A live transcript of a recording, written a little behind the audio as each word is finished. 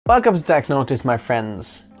Welcome to Tech Notice, my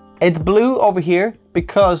friends. It's blue over here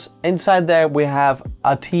because inside there we have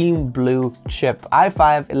a Team Blue chip,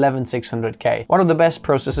 i5-11600K, one of the best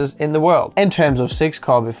processors in the world in terms of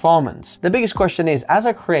 6-core performance. The biggest question is, as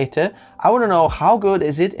a creator, I want to know how good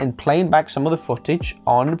is it in playing back some of the footage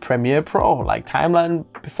on Premiere Pro, like timeline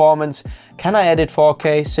performance. Can I edit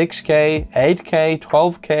 4K, 6K, 8K,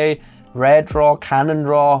 12K, RED RAW, Canon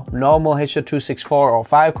Raw, normal H.264 or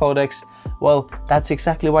 5 codecs? Well, that's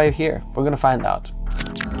exactly why you're here. We're gonna find out.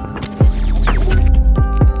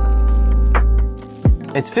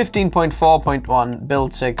 It's 15.4.1,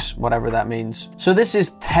 build 6, whatever that means. So this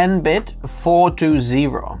is 10-bit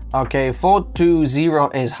 420. Okay,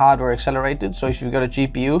 420 is hardware accelerated, so if you've got a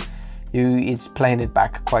GPU, it's playing it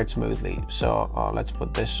back quite smoothly. So let's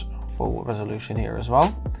put this full resolution here as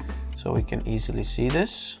well, so we can easily see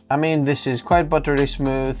this. I mean, this is quite buttery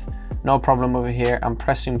smooth, no problem over here. I'm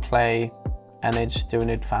pressing play and it's doing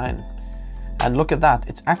it fine. And look at that,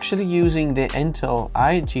 it's actually using the Intel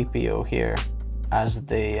iGPU here as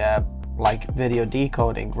the like video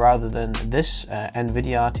decoding rather than this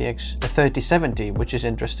NVIDIA RTX 3070, which is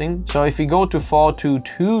interesting. So if you go to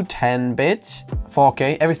 422 10-bit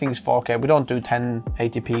 4K, everything's 4K. We don't do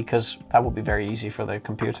 1080p because that would be very easy for the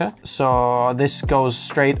computer. So this goes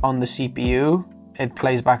straight on the CPU. It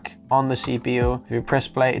plays back on the CPU. If you press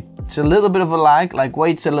play, it's a little bit of a lag, like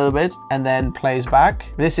waits a little bit and then plays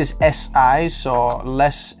back. This is SI, so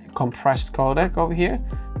less compressed codec over here,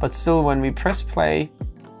 but still when we press play,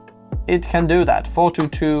 it can do that.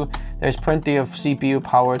 422, there's plenty of CPU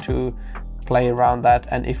power to play around that.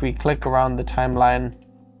 And if we click around the timeline,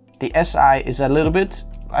 the SI is a little bit,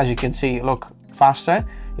 as you can see, look, faster.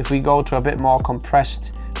 If we go to a bit more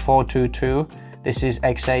compressed 422, this is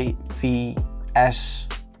XAVCS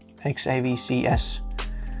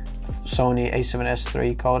Sony A7S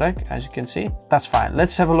III codec, as you can see. That's fine.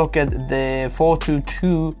 Let's have a look at the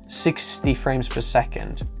 422 60 frames per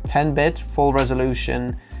second. 10-bit, full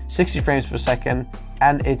resolution, 60 frames per second,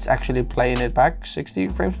 and it's actually playing it back 60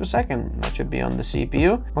 frames per second. That should be on the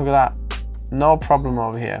CPU. Look at that. No problem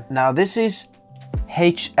over here. Now this is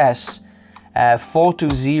HS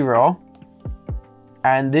 420,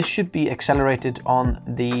 and this should be accelerated on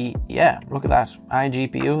the, yeah, look at that,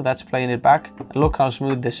 iGPU, that's playing it back. Look how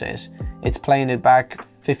smooth this is. It's playing it back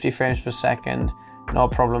 50 frames per second, no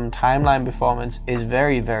problem. Timeline performance is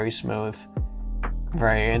very, very smooth.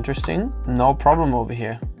 Very interesting, no problem over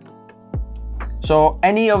here. So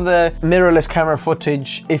any of the mirrorless camera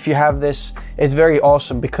footage, if you have this, it's very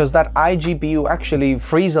awesome because that iGPU actually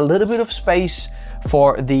frees a little bit of space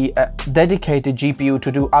for the dedicated GPU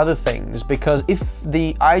to do other things. Because if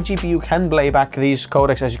the iGPU can play back these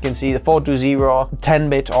codecs, as you can see, the 420,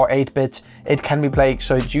 10-bit or 8-bit, it can be played,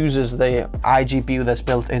 so it uses the iGPU that's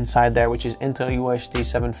built inside there, which is Intel UHD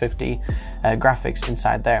 750 graphics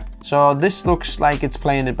inside there. So this looks like it's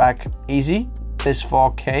playing it back easy. This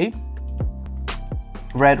 4K,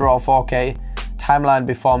 RED RAW 4K, timeline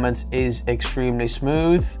performance is extremely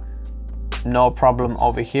smooth, no problem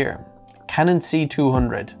over here. Canon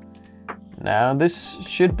C200. Now this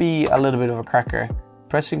should be a little bit of a cracker.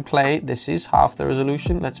 Pressing play, this is half the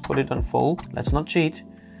resolution. Let's put it on full. Let's not cheat.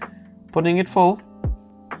 Putting it full.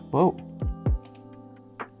 Whoa.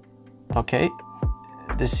 Okay.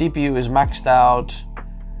 The CPU is maxed out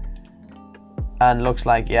and looks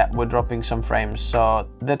like, yeah, we're dropping some frames. So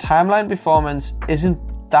the timeline performance isn't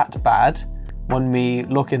that bad when we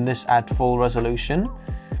look in this at full resolution.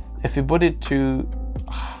 If we put it to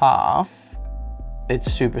half,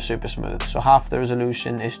 it's super smooth. So half the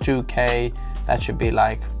resolution is 2K. That should be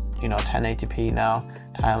like, you know, 1080p now.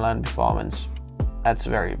 Timeline performance, that's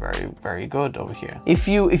very good over here. If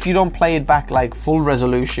you don't play it back like full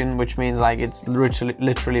resolution, which means like it's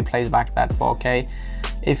literally plays back that 4K.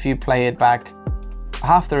 If you play it back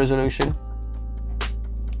half the resolution,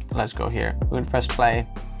 let's go here. We're gonna press play,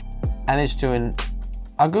 and it's doing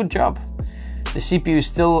a good job. The CPU is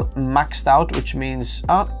still maxed out, which means,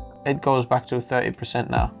 oh, it goes back to 30%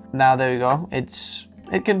 now. Now there you go,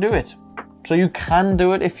 it can do it. So you can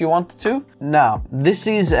do it if you wanted to. Now, this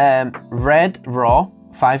is RED RAW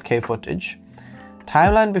 5K footage.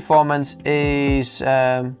 Timeline performance is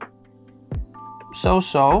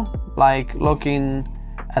so-so, like looking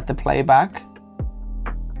at the playback.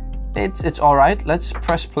 It's all right. Let's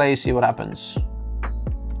press play, see what happens.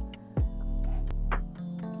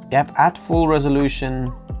 Yep, at full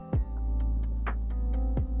resolution,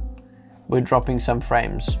 we're dropping some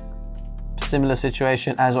frames. Similar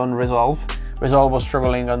situation as on Resolve. Resolve was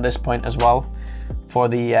struggling on this point as well for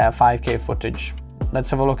the 5K footage. Let's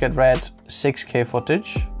have a look at RED 6K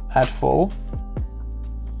footage at full.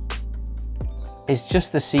 it's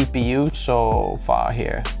just the CPU so far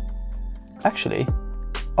here. Actually,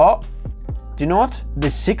 oh, do you know what? The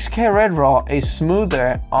 6K Red RAW is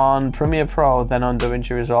smoother on Premiere Pro than on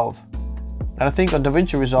DaVinci Resolve. And I think on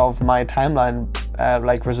DaVinci Resolve, my timeline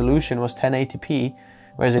like resolution was 1080p,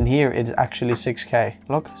 whereas in here it's actually 6K.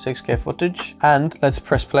 Look, 6K footage. And let's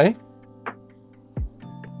press play.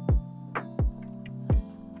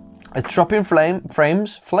 It's dropping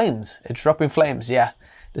frames. It's dropping flames, yeah.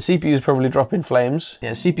 The CPU is probably dropping flames.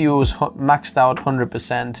 Yeah, CPU is maxed out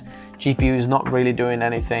 100%. GPU is not really doing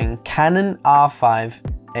anything. Canon R5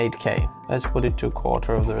 8K. Let's put it to a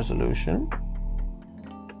quarter of the resolution.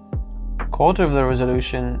 Quarter of the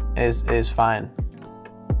resolution is fine.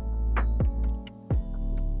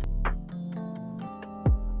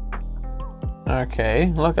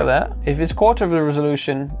 Okay, look at that. If it's quarter of the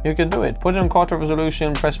resolution, you can do it. Put it on quarter of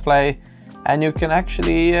resolution, press play, and you can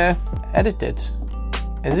actually edit it.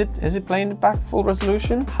 Is it playing back full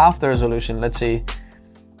resolution? Half the resolution, let's see.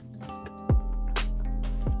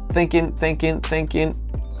 Thinking.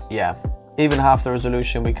 Yeah, even half the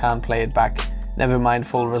resolution, we can't play it back. Never mind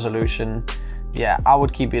full resolution. Yeah, I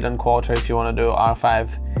would keep it on quarter if you want to do R5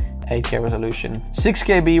 8K resolution.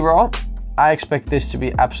 6K B-RAW. I expect this to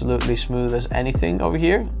be absolutely smooth as anything over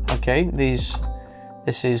here. Okay, this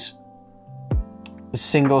is a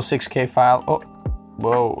single 6K file. Oh,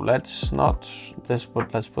 whoa, let's put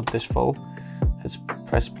this full. Let's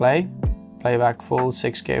press play. Playback full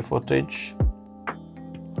 6K footage.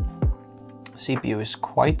 CPU is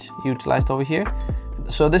quite utilized over here.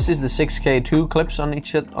 So this is the 6K 2 clips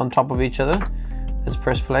on top of each other. Let's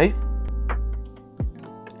press play.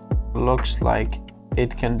 Looks like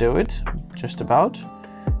it can do it, just about.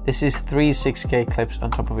 This is 3 6K clips on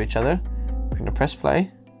top of each other. We're gonna press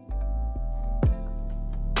play.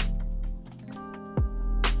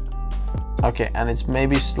 Okay, and it's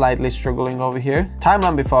maybe slightly struggling over here.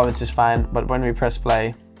 Timeline performance is fine, but when we press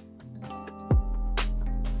play.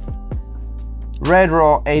 Red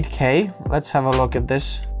RAW 8K, let's have a look at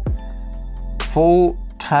this. Full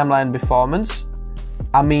timeline performance.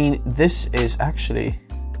 I mean, this is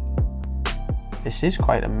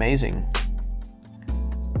quite amazing.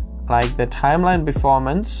 Like the timeline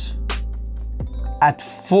performance at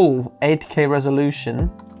full 8K resolution.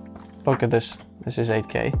 Look at this, this is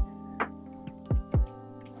 8K.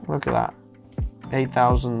 Look at that,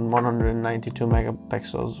 8,192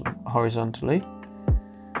 megapixels horizontally.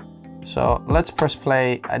 So let's press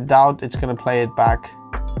play. I doubt it's gonna play it back.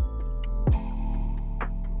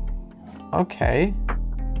 Okay,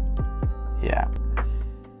 yeah.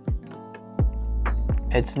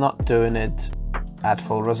 It's not doing it at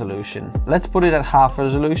full resolution. Let's put it at half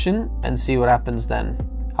resolution and see what happens then.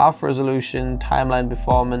 Half resolution, timeline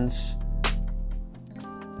performance.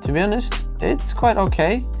 To be honest, it's quite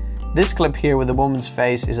okay. This clip here with the woman's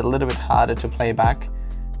face is a little bit harder to play back,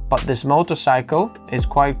 but this motorcycle is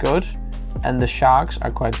quite good and the sharks are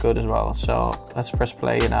quite good as well. So let's press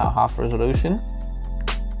play in our half resolution.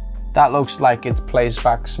 That looks like it plays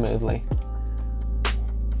back smoothly.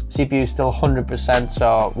 CPU is still 100%,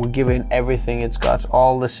 so we're giving everything it's got.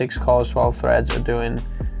 All the 6 cores, 12 threads are doing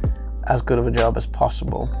as good of a job as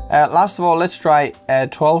possible. Last of all, let's try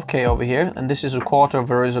 12K over here, and this is a quarter of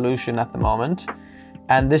a resolution at the moment.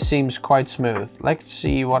 And this seems quite smooth. Let's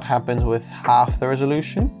see what happens with half the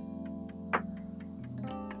resolution.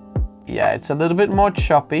 Yeah, it's a little bit more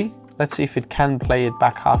choppy. Let's see if it can play it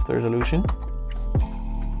back half the resolution.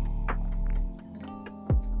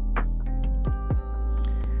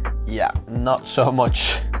 Yeah, not so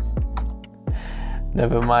much.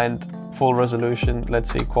 Never mind full resolution.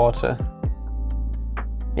 Let's see quarter.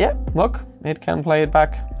 Yeah, look, it can play it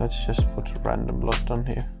back. Let's just put random LUT on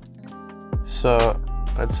here. So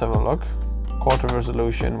let's have a look. Quarter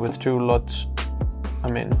resolution with 2 LUTs. I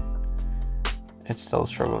mean, it's still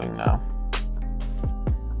struggling now.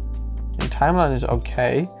 The timeline is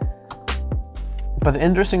okay. But the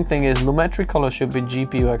interesting thing is lumetri color should be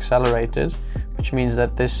GPU accelerated, which means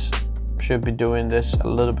that this should be doing this a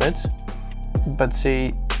little bit. But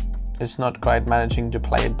see, it's not quite managing to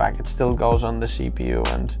play it back. It still goes on the CPU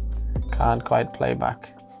and can't quite play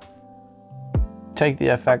back. Take the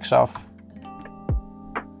FX off.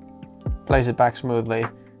 Plays it back smoothly.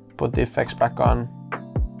 Put the effects back on.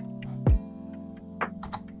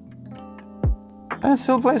 And it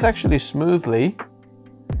still plays actually smoothly.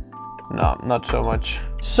 No, not so much.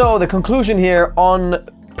 So the conclusion here on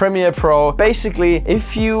Premiere Pro. Basically,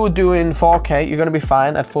 if you do in 4K, you're gonna be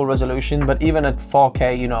fine at full resolution, but even at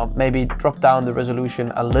 4K, you know, maybe drop down the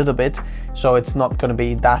resolution a little bit, so it's not gonna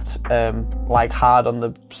be that like hard on the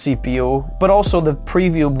CPU. But also the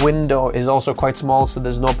preview window is also quite small, so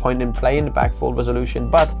there's no point in playing back full resolution.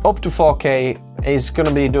 But up to 4K is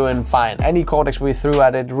gonna be doing fine. Any codecs we threw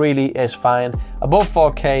at it really is fine. Above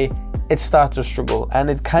 4K, it starts to struggle, and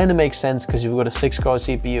it kind of makes sense because you've got a 6-core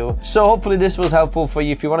CPU. So hopefully this was helpful for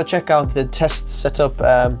you. If you want to check out the test setup,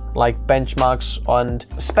 like benchmarks and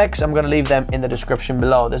specs, I'm going to leave them in the description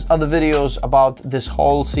below. There's other videos about this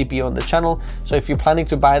whole CPU on the channel, so if you're planning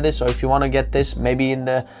to buy this, or if you want to get this, maybe in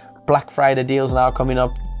the Black Friday deals now coming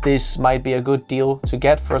up, this might be a good deal to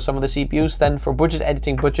get for some of the CPUs. Then for budget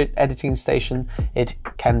editing station, it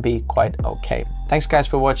can be quite okay. Thanks guys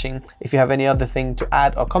for watching. If you have any other thing to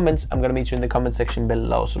add or comments, I'm gonna meet you in the comment section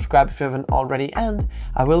below. Subscribe if you haven't already, and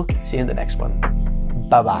I will see you in the next one.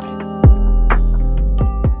 Bye bye.